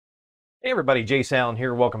Hey everybody, Jayce Allan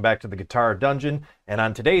here. Welcome back to the Guitar Dungeon. And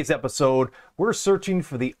on today's episode, we're searching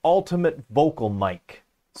for the ultimate vocal mic.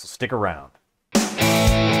 So stick around.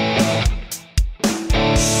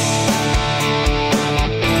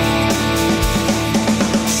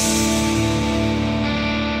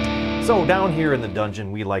 So down here in the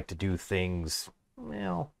dungeon, we like to do things,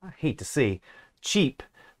 well, I hate to say cheap,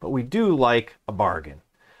 but we do like a bargain.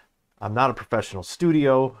 I'm not a professional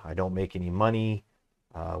studio. I don't make any money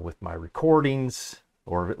with my recordings,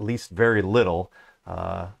 or at least very little.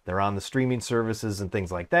 They're on the streaming services and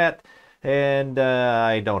things like that, and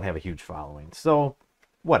I don't have a huge following, so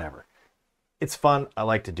whatever. It's fun. I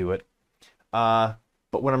like to do it. But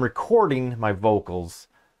when I'm recording my vocals,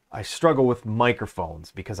 I struggle with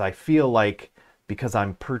microphones because I feel like because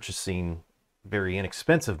I'm purchasing very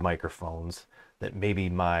inexpensive microphones that maybe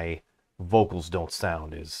my vocals don't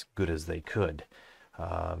sound as good as they could.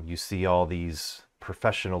 You see all these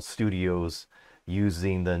professional studios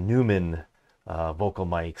using the Neumann vocal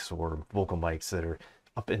mics or vocal mics that are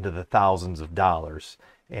up into the thousands of dollars.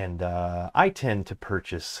 And I tend to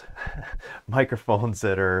purchase microphones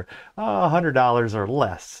that are $100 or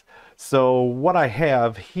less. So what I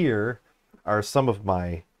have here are some of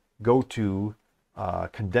my go-to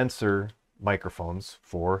condenser microphones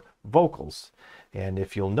for vocals. And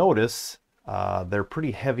if you'll notice, they're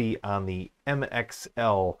pretty heavy on the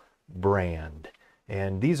MXL brand.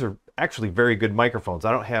 And these are actually very good microphones.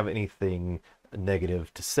 I don't have anything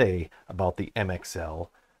negative to say about the MXL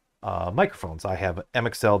microphones. I have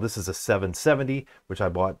MXL. This is a 770, which I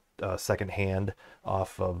bought secondhand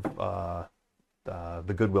off of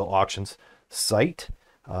the Goodwill Auctions site,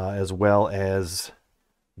 as well as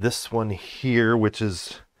this one here, which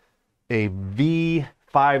is a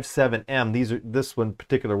V57M. This one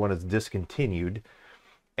particular one is discontinued,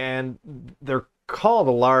 and they're called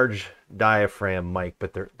a large diaphragm mic,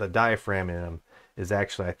 but the diaphragm in them is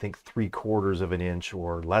actually, I think, 3/4 of an inch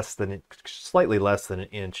or less than, slightly less than an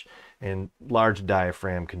inch. And large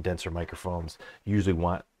diaphragm condenser microphones usually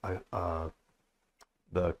want the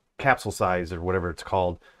capsule size, or whatever it's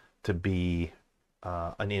called, to be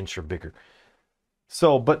an inch or bigger.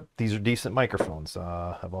 So, but these are decent microphones.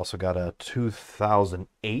 I've also got a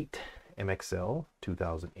 2008 MXL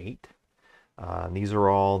 2008.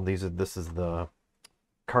 This is the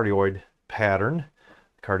cardioid pattern.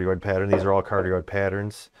 These are all cardioid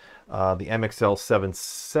patterns. The MXL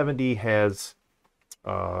 770 has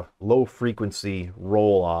low frequency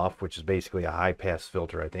roll off, which is basically a high pass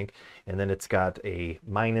filter, I think. And then it's got a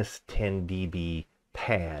 -10 dB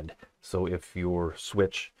pad. So if your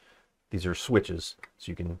switch, these are switches,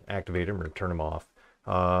 so you can activate them or turn them off.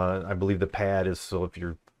 I believe the pad is so if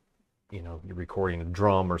you're recording a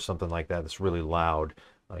drum or something like that that's really loud,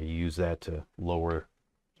 you use that to lower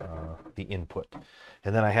the input.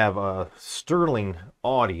 And then I have a Sterling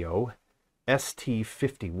Audio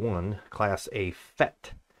ST51 Class A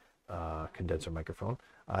FET condenser microphone.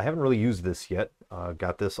 I haven't really used this yet.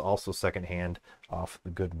 Got this also secondhand off the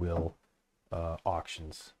Goodwill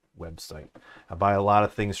Auctions website. I buy a lot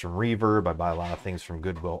of things from Reverb. I buy a lot of things from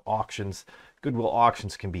Goodwill Auctions. Goodwill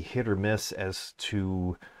Auctions can be hit or miss as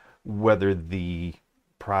to whether the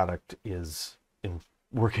product is in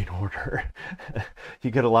working order.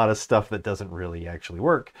 You get a lot of stuff that doesn't really actually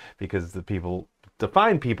work because the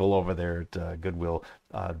fine people over there at Goodwill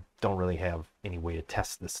don't really have any way to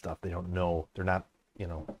test this stuff. They don't know. They're not,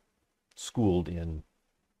 schooled in,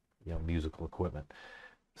 musical equipment.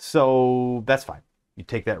 So that's fine. You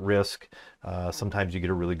take that risk. Sometimes you get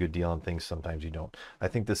a really good deal on things. Sometimes you don't. I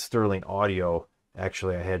think this Sterling Audio,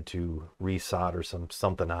 actually, I had to resolder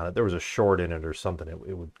something on it. There was a short in it or something.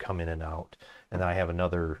 It would come in and out. And then I have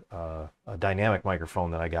another a dynamic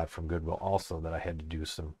microphone that I got from Goodwill also that I had to do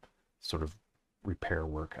some sort of repair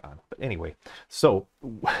work on. But anyway, so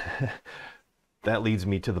that leads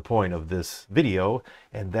me to the point of this video,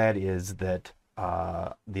 and that is that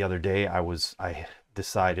the other day I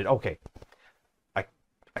decided, okay,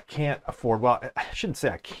 I can't afford, well, I shouldn't say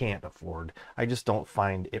I can't afford, I just don't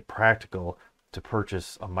find it practical to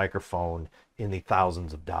purchase a microphone in the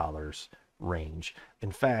thousands of dollars range.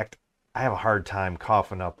 In fact, I have a hard time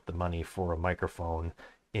coughing up the money for a microphone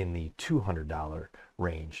in the $200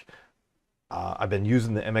 range. I've been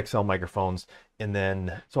using the MXL microphones, and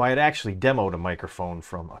then, so I had actually demoed a microphone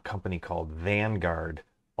from a company called Vanguard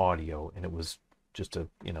Audio, and it was just a,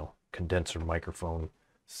 condenser microphone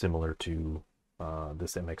similar to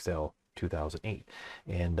this MXL 2008,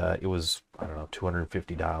 and it was, I don't know,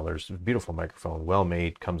 $250. Beautiful microphone, well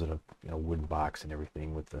made, comes in a wooden box and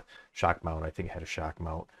everything with the shock mount. I think it had a shock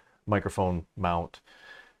mount, microphone mount,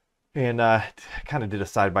 and kind of did a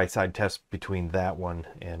side-by-side test between that one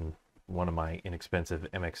and one of my inexpensive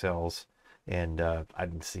MXLs, and I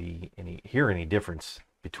didn't hear any difference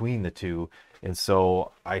between the two. And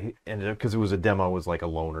so I ended up, because it was a demo, it was like a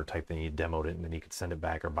loaner type thing. You demoed it and then you could send it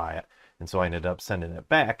back or buy it. And so I ended up sending it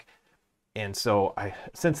back. And so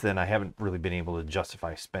since then I haven't really been able to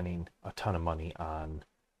justify spending a ton of money on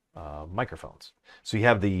microphones. So you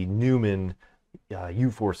have the Neumann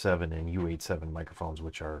U47 and U87 microphones,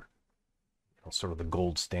 which are sort of the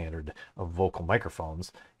gold standard of vocal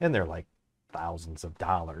microphones, and they're like thousands of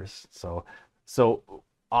dollars. So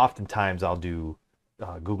oftentimes I'll do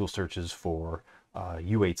Google searches for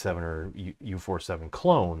U87 or U47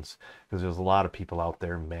 clones, because there's a lot of people out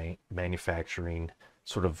there manufacturing,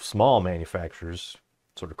 sort of small manufacturers,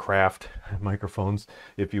 sort of craft microphones,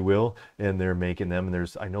 if you will, and they're making them.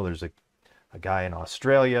 And I know there's a guy in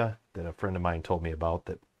Australia that a friend of mine told me about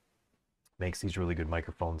that makes these really good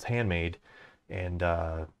microphones, handmade, and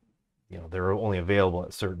they're only available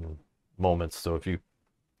at certain moments. So if you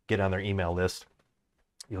get on their email list,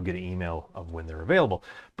 you'll get an email of when they're available.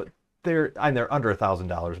 But they're under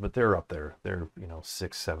 $1,000, but they're up there. They're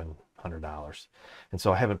 $600-700, and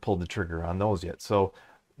so I haven't pulled the trigger on those yet. So,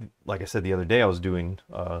 like I said the other day, I was doing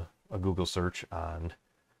a Google search on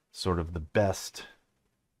sort of the best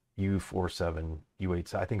U47,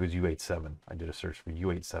 U87. I think it was U87. I did a search for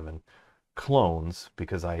U87 clones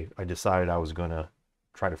because I decided I was going to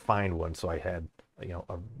try to find one, so I had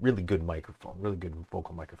a really good microphone, really good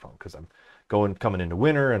vocal microphone, because I'm coming into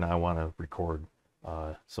winter and I want to record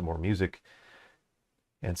some more music.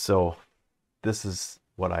 And so this is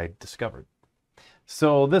what I discovered.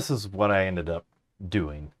 So this is what I ended up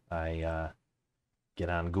doing. I get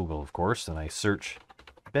on Google, of course, and I search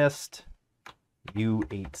best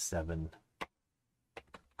U87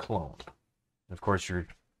 clone. And of course, you're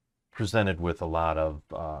presented with a lot of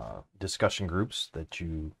discussion groups that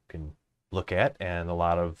you can look at, and a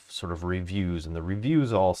lot of sort of reviews, and the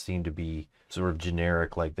reviews all seem to be sort of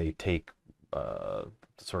generic, like they take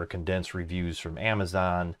sort of condensed reviews from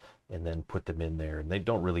Amazon and then put them in there, and they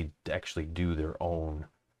don't really actually do their own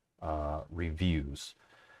reviews.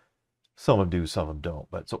 Some of them do, some of them don't.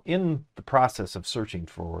 But so in the process of searching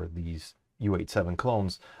for these U87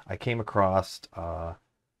 clones, I came across a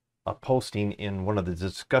posting in one of the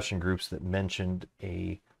discussion groups that mentioned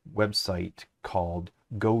a website called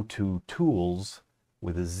Gototoolz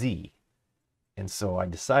with a Z. And so I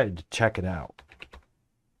decided to check it out.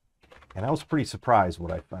 And I was pretty surprised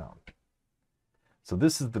what I found. So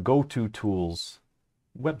this is the Gototoolz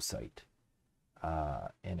website.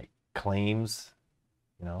 And it claims,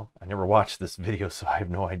 I never watched this video, so I have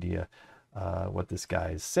no idea what this guy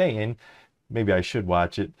is saying. Maybe I should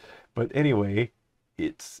watch it. But anyway,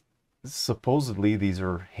 it's supposedly these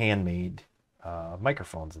are handmade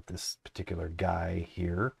microphones that this particular guy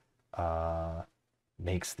here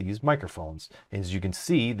makes these microphones. And as you can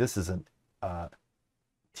see, this is an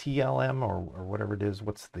TLM or whatever it is.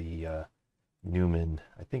 What's the Neumann?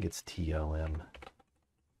 I think it's TLM.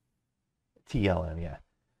 TLM, yeah.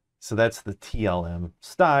 So that's the TLM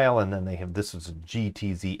style, and then they have, this is a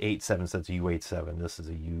GTZ87, so that's a U87. This is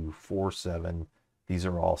a U47. These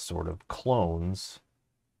are all sort of clones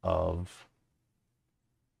of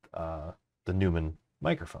the Neumann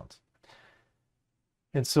microphones.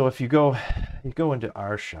 And so if you go into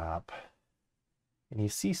our shop and you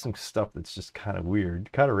see some stuff that's just kind of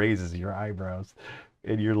weird, kind of raises your eyebrows,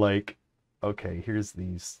 and you're like, okay, here's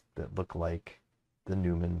these that look like the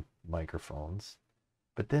Neumann microphones.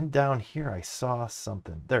 But then down here I saw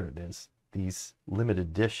something. There it is. These limited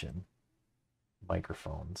edition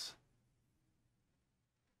microphones.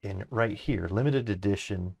 And right here, limited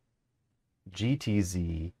edition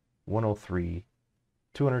GTZ 103,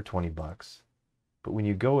 $220. But when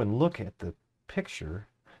you go and look at the picture,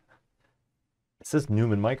 it says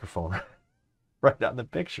Neumann microphone right on the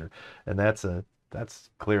picture. And that's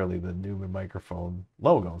clearly the Neumann microphone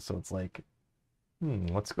logo. So it's like,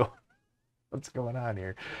 what's going on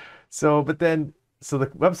here? So the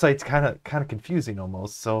website's kind of confusing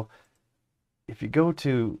almost. So if you go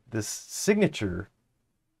to this signature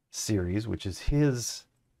series, which is his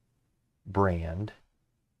brand,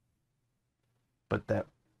 but that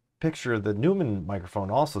picture of the Neumann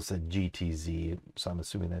microphone also said GTZ, so I'm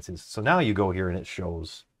assuming that's his. So now you go here and it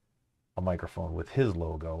shows a microphone with his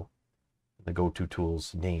logo, the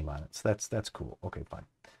Gototoolz name on it. So that's cool. Okay, fine.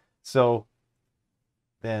 So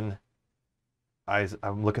then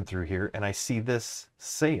I'm looking through here and I see this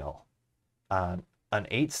sale on an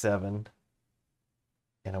 87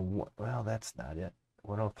 and well, that's not it.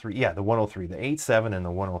 103. Yeah, the 103, the 87 and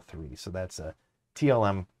the 103. So that's a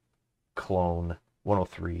TLM clone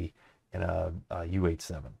 103 and a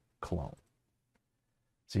U87 clone.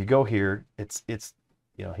 So you go here, it's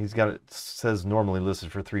you know, he's got it says normally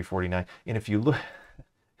listed for $349. And if you look,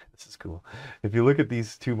 this is cool. If you look at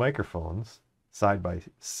these two microphones side by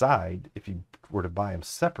side, if you were to buy them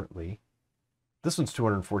separately, this one's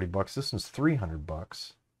 240 bucks, this one's 300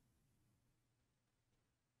 bucks.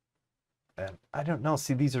 And I don't know.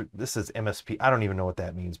 See, this is MSP. I don't even know what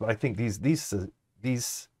that means, but I think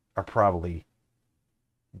these are probably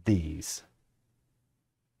these.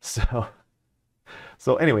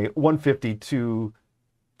 So anyway, 150 to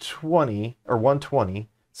 20 or 120,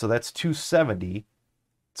 so that's 270.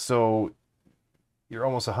 So you're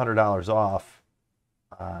almost $100 off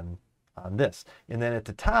on this. And then at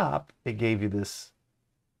the top, it gave you this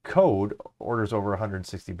code. Orders over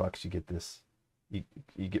 160 bucks, you get this. You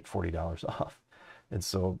get $40 off. And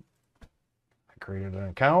so I created an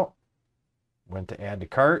account, went to add to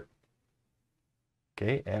cart.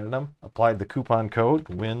 Okay, added them, applied the coupon code,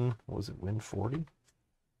 win 40?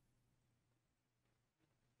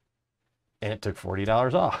 And it took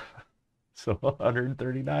 $40 off. So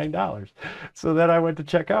 $139. So then I went to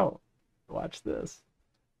check out. Watch this.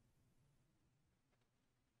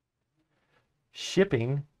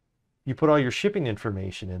 Shipping, you put all your shipping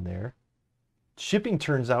information in there. Shipping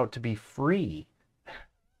turns out to be free.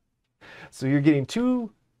 So you're getting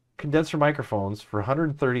two condenser microphones for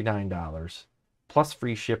 $139 plus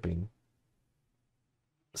free shipping.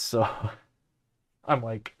 So I'm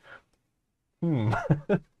like,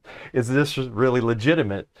 is this really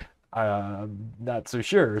legitimate? Not so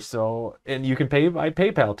sure. So, and you can pay by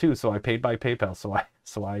PayPal too. So I paid by PayPal.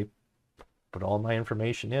 So I put all my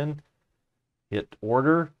information in, hit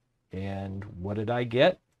order, and what did I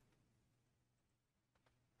get?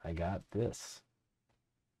 I got this.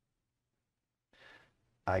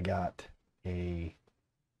 I got a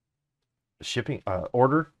shipping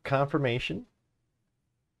order confirmation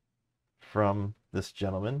from this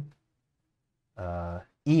gentleman.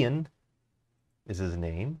 Ian is his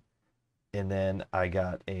name. And then I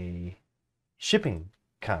got a shipping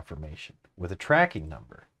confirmation with a tracking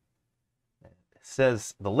number. It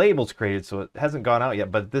says the label's created, so it hasn't gone out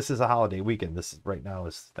yet, but this is a holiday weekend. This right now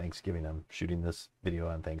is Thanksgiving. I'm shooting this video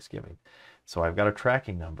on Thanksgiving. So I've got a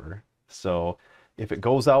tracking number. So if it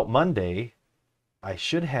goes out Monday, I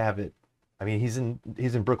should have it. I mean, he's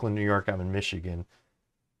in Brooklyn, New York. I'm in Michigan,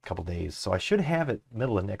 a couple days. So I should have it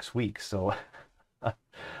middle of next week. So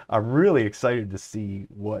I'm really excited to see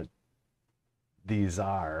what these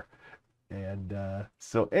are. And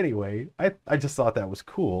so anyway, I just thought that was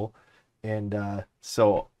cool. And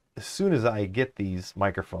so as soon as I get these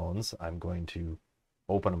microphones, I'm going to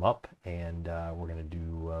open them up, and we're going to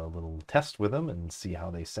do a little test with them and see how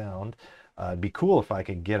they sound. It'd be cool if I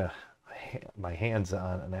could get my hands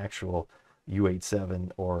on an actual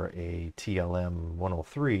U87 or a TLM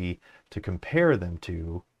 103 to compare them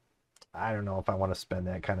to. I don't know if I want to spend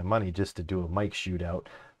that kind of money just to do a mic shootout.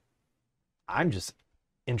 I'm just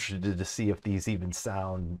interested to see if these even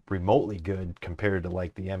sound remotely good compared to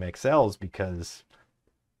like the MXLs, because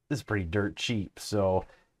this is pretty dirt cheap. So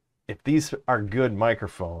if these are good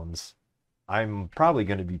microphones, I'm probably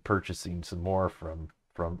going to be purchasing some more from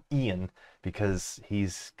Ian, because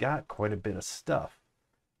he's got quite a bit of stuff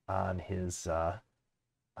on his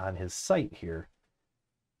site here.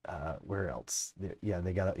 Where else? Yeah,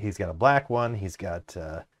 he's got a black one. He's got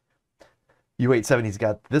U87. He's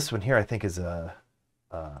got this one here. I think is a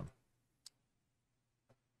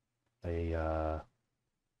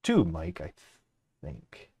tube mic. I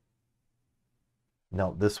think.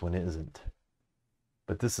 No, this one isn't.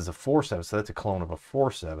 But this is a 4.7, so that's a clone of a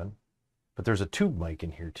 4.7. But there's a tube mic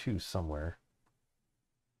in here too somewhere.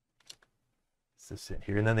 Is this it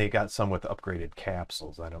here? And then they got some with upgraded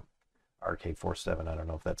capsules. RK47, I don't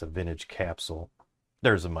know if that's a vintage capsule.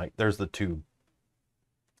 There's a mic. There's the tube.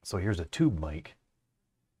 So here's a tube mic.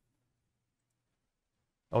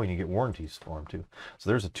 Oh, and you get warranties for them too. So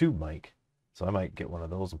there's a tube mic. So I might get one of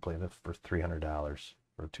those and play that for $300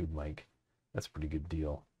 for a tube mic. That's a pretty good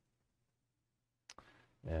deal.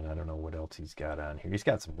 And I don't know what else he's got on here. He's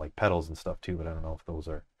got some like pedals and stuff too, but I don't know if those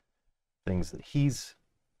are things that he's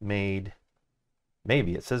made.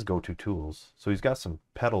 Maybe it says Gototoolz. So he's got some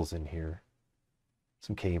pedals in here,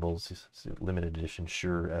 some cables. He's limited edition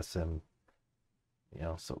Shure SM. You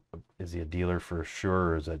know, so is he a dealer for Shure,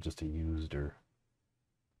 or is that just a used or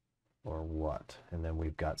what? And then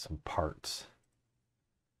we've got some parts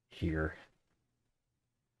here.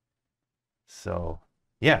 So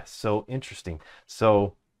yeah, so interesting.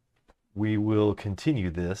 So we will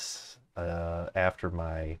continue this after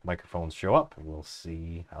my microphones show up, and we'll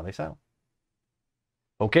see how they sound.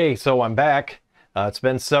 Okay, so I'm back. It's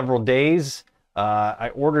been several days.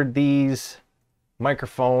 I ordered these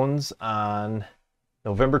microphones on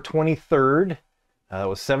November 23rd. That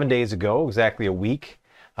was 7 days ago, exactly a week.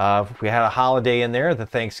 We had a holiday in there. The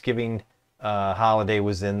Thanksgiving holiday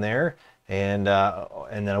was in there, and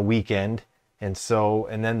then a weekend. And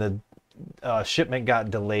then the shipment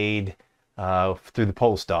got delayed through the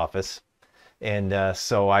post office. And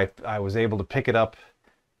so I was able to pick it up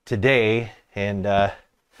today, and here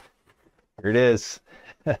it is.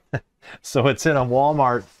 So it's in a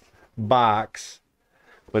Walmart box,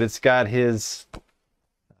 but it's got his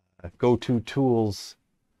Gototoolz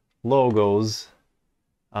logos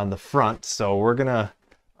on the front. So I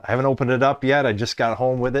haven't opened it up yet. I just got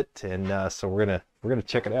home with it, and so we're gonna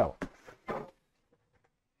check it out.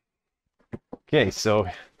 Okay, so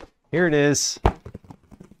here it is.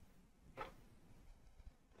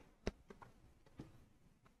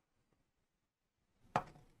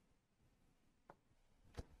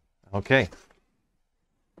 Okay.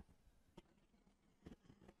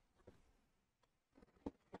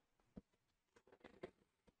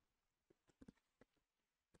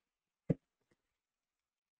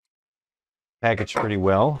 Packaged pretty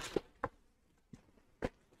well.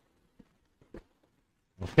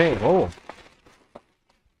 Okay, oh.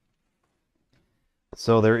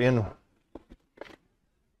 So they're in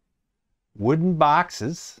wooden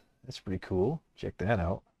boxes. That's pretty cool. Check that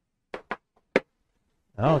out.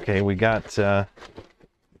 Okay, we got a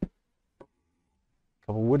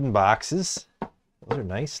couple wooden boxes. Those are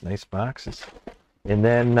nice boxes. And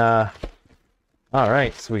then, all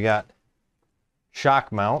right, so we got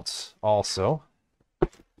shock mounts also.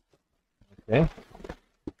 Okay.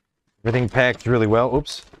 Everything packed really well.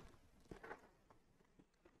 Oops.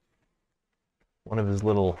 One of his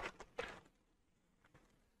little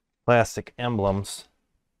plastic emblems.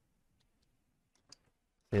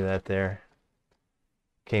 See that there?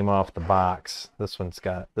 Came off the box. This one's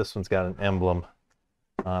got an emblem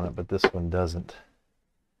on it, but this one doesn't.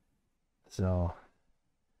 So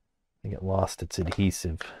I think it lost its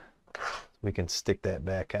adhesive. We can stick that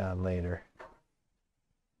back on later.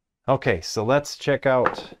 Okay, so let's check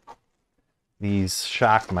out these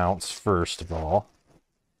shock mounts first of all.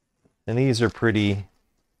 And these are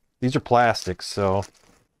plastic, so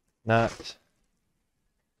not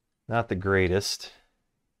the greatest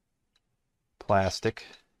plastic.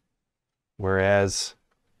 Whereas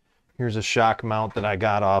here's a shock mount that I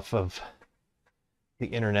got off of the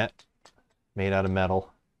internet, made out of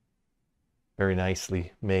metal. Very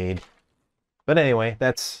nicely made. But anyway,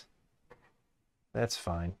 that's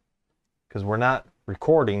fine, because we're not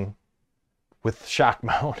recording with shock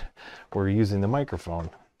mount. We're using the microphone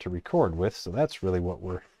to record with, so that's really what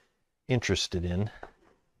we're interested in.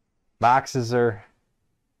 Boxes are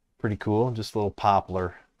pretty cool, just little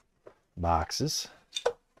poplar boxes.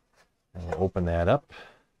 And we'll open that up.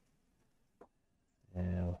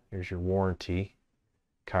 And here's your warranty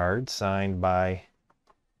card signed by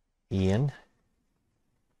Ian.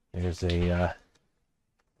 There's a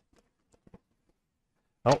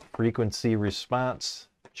frequency response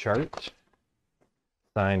chart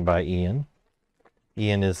signed by Ian.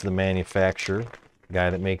 Ian is the manufacturer, the guy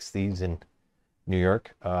that makes these in New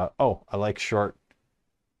York. I like short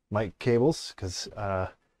mic cables because as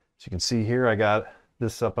you can see here, I got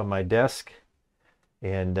this up on my desk,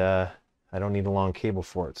 and I don't need a long cable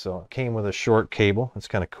for it. So it came with a short cable. That's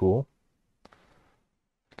kind of cool.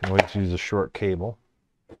 You can always use a short cable.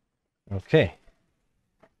 Okay,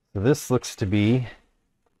 so this looks to be,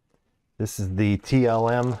 this is the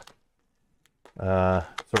TLM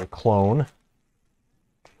sort of clone.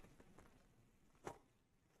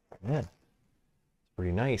 Yeah, it's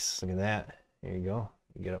pretty nice. Look at that. There you go.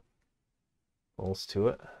 You get up close to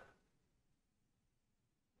it.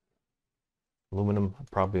 Aluminum,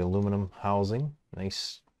 probably aluminum housing.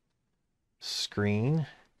 Nice screen.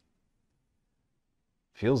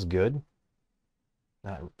 Feels good.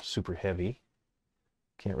 Not super heavy.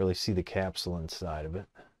 Can't really see the capsule inside of it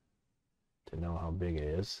to know how big it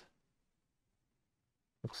is.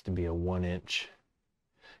 Looks to be a 1-inch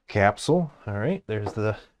capsule. All right, there's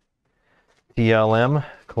the TLM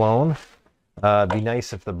clone. It'd be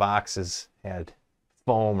nice if the boxes had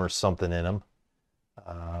foam or something in them.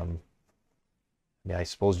 Yeah, I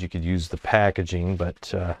suppose you could use the packaging,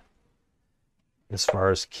 but as far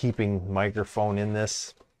as keeping microphone in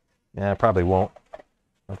this, yeah, I probably won't.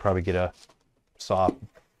 I'll probably get a soft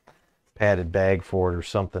padded bag for it or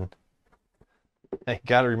something. I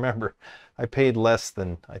gotta remember, I paid less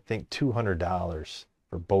than, I think, $200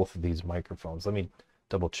 for both of these microphones. Let me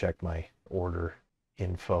double check my order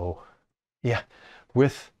info. Yeah,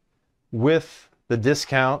 with the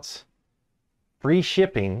discounts, free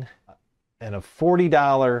shipping, and a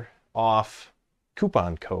 $40 off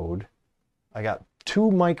coupon code, I got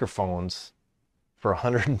 2 microphones for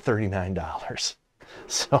 $139.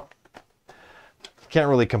 So can't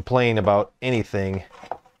really complain about anything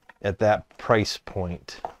at that price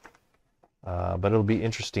point. But it'll be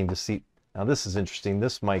interesting to see. Now this is interesting.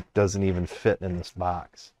 This mic doesn't even fit in this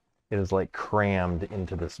box. It is like crammed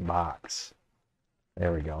into this box.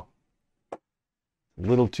 There we go. A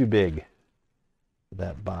little too big for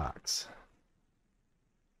that box.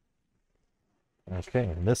 Okay,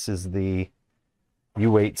 and this is the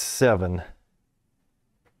U87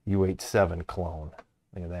 clone.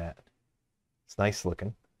 Look at that. It's nice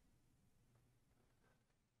looking.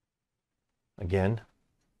 Again,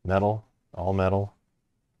 metal, all metal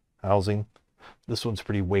housing. This one's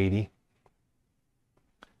pretty weighty.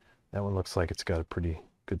 That one looks like it's got a pretty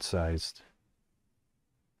good sized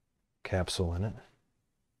capsule in it.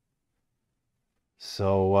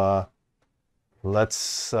 So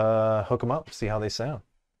let's hook them up, see how they sound.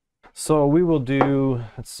 So we will do,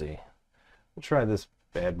 let's see, we'll try this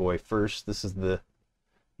bad boy first. This is the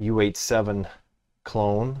U87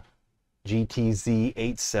 clone,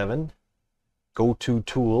 GTZ87,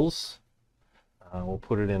 Gototoolz. We'll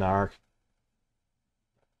put it in our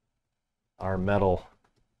metal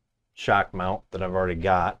shock mount that I've already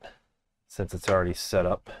got, since it's already set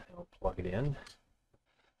up. We'll plug it in.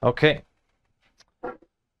 Okay.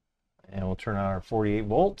 And we'll turn on our 48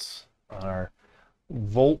 volts on our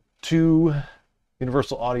Volt 2,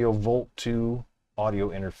 Universal Audio Volt 2 audio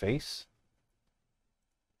interface.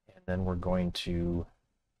 And then we're going to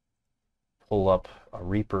pull up a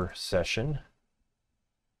Reaper session.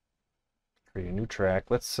 Create a new track.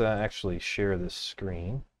 Let's actually share this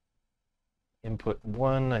screen. Input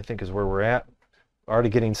 1, I think, is where we're at. Already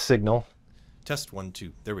getting signal. Test 1,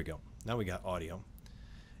 2. There we go. Now we got audio.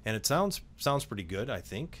 And it sounds pretty good, I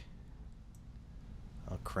think.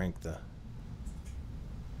 I'll crank the...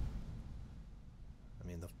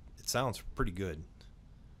 it sounds pretty good.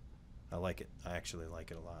 I like it. I actually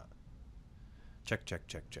like it a lot. Check, check,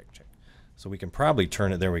 check, check, check. So we can probably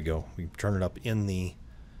turn it... There we go. We can turn it up in the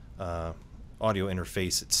audio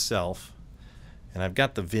interface itself. And I've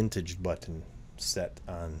got the vintage button set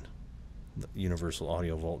on the Universal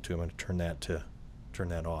Audio Volt 2. I'm going to turn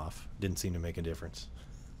that off. Didn't seem to make a difference.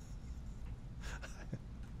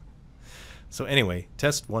 So anyway,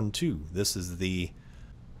 test 1, 2. This is the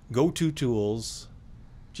Gototoolz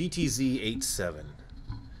GTZ87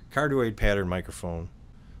 cardioid pattern microphone.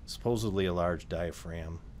 Supposedly a large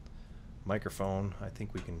diaphragm microphone. I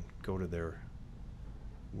think we can go to their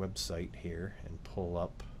website here and pull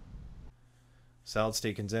up solid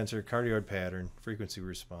state condenser, cardioid pattern, frequency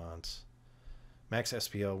response, max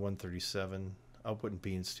SPL 137, output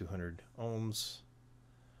impedance 200 ohms.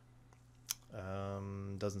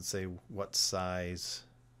 Doesn't say what size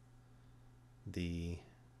the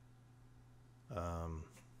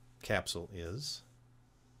capsule is.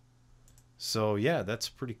 So yeah, that's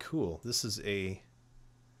pretty cool. This is a...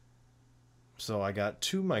 So I got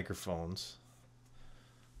 2 microphones.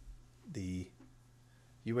 The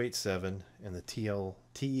U87 and the P48,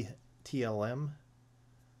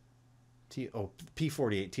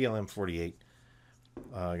 TLM48.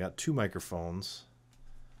 I got 2 microphones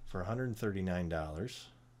for $139.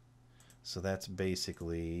 So that's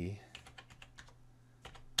basically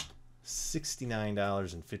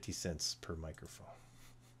 $69.50 per microphone.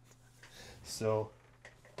 So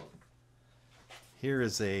here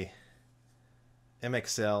is a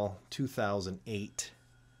MXL 2008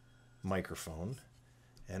 microphone,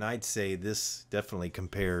 and I'd say this definitely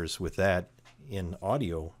compares with that in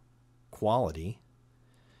audio quality,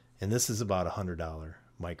 and this is about $100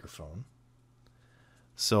 microphone.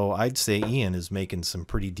 So I'd say Ian is making some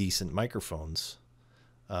pretty decent microphones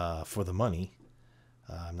for the money.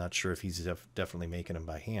 I'm not sure if he's definitely making them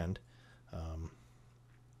by hand.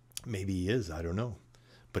 Maybe he is, I don't know,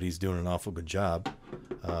 but he's doing an awful good job.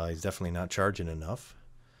 He's definitely not charging enough.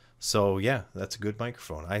 So yeah, that's a good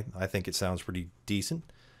microphone. I think it sounds pretty decent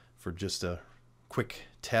for just a quick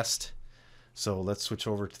test. So let's switch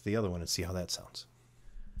over to the other one and see how that sounds.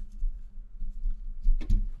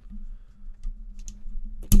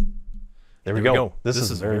 There we go. This is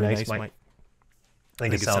a very nice mic. I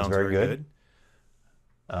think it sounds very good.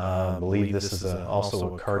 I believe this is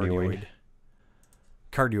also a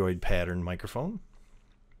cardioid pattern microphone.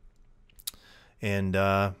 And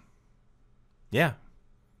yeah,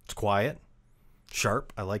 it's quiet,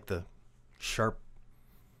 sharp. I like the sharp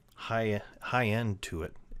high end to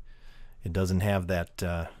it. It doesn't have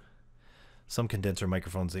that some condenser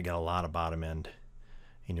microphones, they got a lot of bottom end,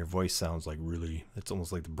 and your voice sounds like really, it's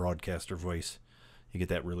almost like the broadcaster voice. You get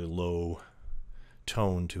that really low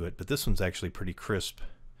tone to it, but this one's actually pretty crisp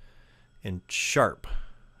and sharp.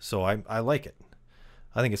 So I like it.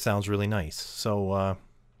 I think it sounds really nice. So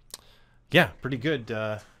yeah, pretty good.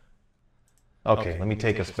 Okay, let me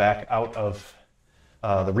take us back out of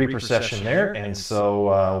the Reaper session there. And so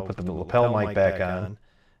we'll put the lapel mic back on.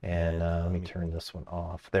 And let me turn this one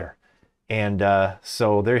off there. And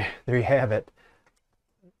so there you have it.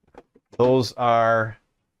 Those are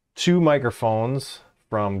 2 microphones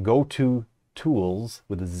from Gototoolz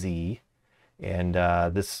with a Z. And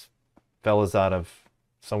this fella's out of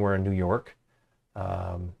somewhere in New York.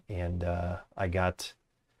 And I got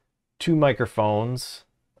 2 microphones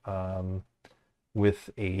with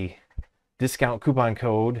a discount coupon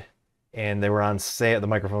code, and they were on sale. The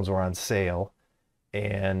microphones were on sale,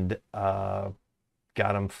 and got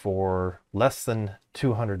them for less than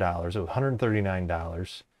 $200. It was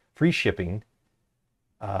 $139, free shipping.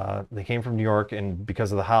 They came from New York, and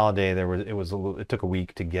because of the holiday, it took a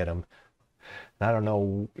week to get them. And I don't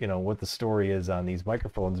know, what the story is on these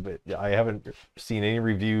microphones, but I haven't seen any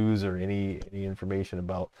reviews or any information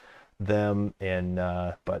about them, and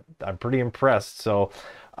but I'm pretty impressed. So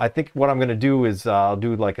I think what I'm going to do is I'll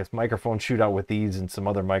do like a microphone shootout with these and some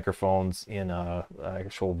other microphones in a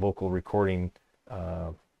actual vocal recording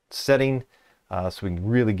setting, so we can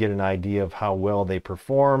really get an idea of how well they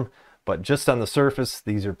perform. But just on the surface,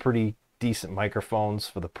 these are pretty decent microphones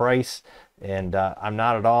for the price, and I'm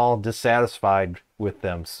not at all dissatisfied with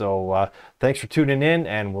them. So thanks for tuning in,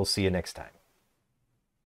 and we'll see you next time.